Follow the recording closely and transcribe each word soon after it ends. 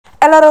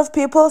A lot of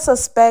people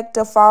suspect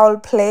a foul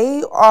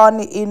play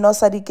on Inno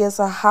Sadiki's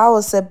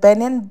house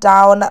burning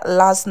down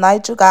last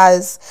night, you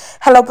guys.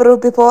 Hello, beautiful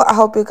people. I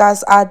hope you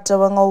guys are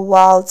doing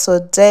well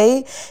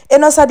today.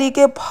 Inno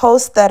Sadiki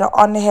posted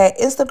on her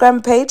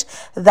Instagram page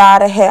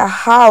that her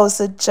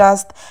house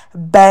just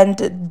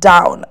burned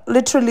down,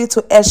 literally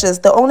to ashes.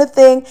 The only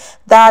thing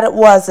that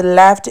was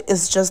left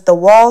is just the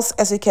walls,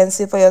 as you can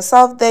see for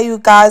yourself there, you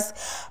guys.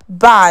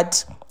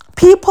 But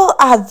people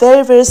are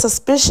very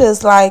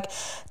suspicious. Like,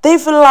 they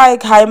feel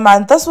like, hi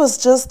man, this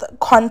was just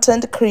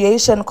content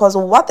creation, because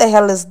what the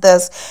hell is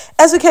this?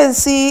 As you can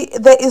see,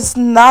 there is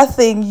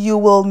nothing you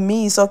will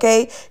miss.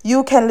 Okay,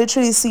 you can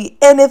literally see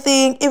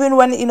anything. Even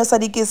when Inno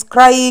Sadiki is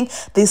crying,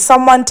 there's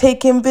someone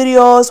taking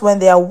videos. When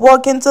they are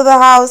walking to the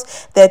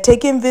house, they're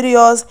taking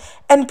videos.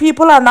 And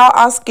people are now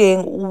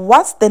asking,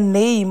 what's the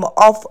name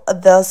of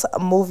this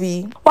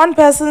movie? One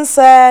person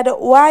said,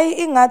 why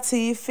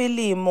ingati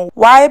film?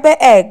 Why be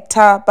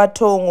actor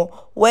batongo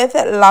with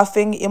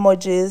laughing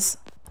emojis?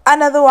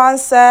 Another one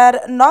said,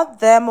 not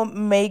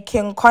them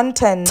making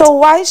content. So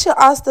why she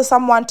asked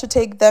someone to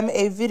take them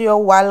a video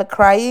while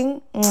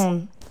crying?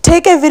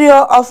 Take a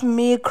video of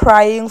me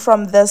crying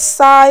from the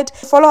side.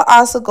 Follow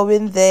us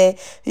going there.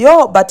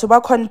 Yo,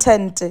 batuba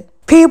content.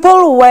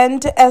 People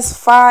went as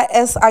far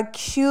as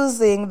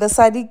accusing the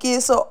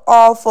Sadikis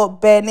of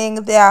burning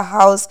their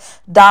house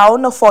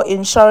down for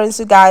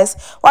insurance, you guys.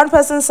 One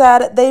person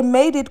said they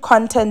made it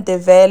content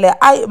devele,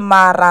 ay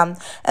mara.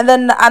 And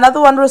then another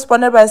one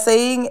responded by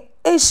saying,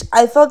 ish,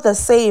 I thought the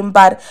same,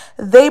 but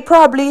they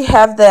probably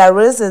have their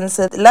reasons.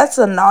 Let's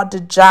not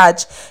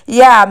judge.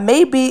 Yeah,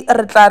 maybe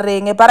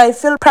retlaring, but I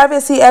feel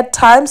privacy at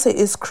times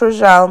is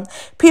crucial.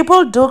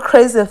 People do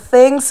crazy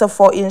things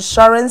for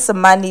insurance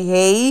money,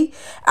 hey,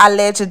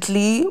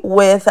 allegedly,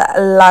 with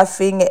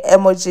laughing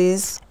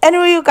emojis.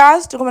 Anyway, you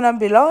guys, do comment down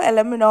below and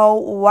let me know,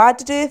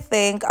 what do you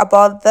think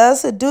about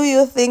this? Do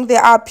you think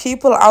there are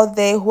people out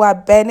there who are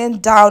burning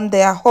down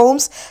their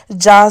homes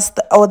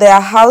or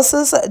their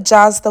houses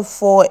just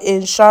for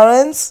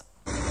insurance?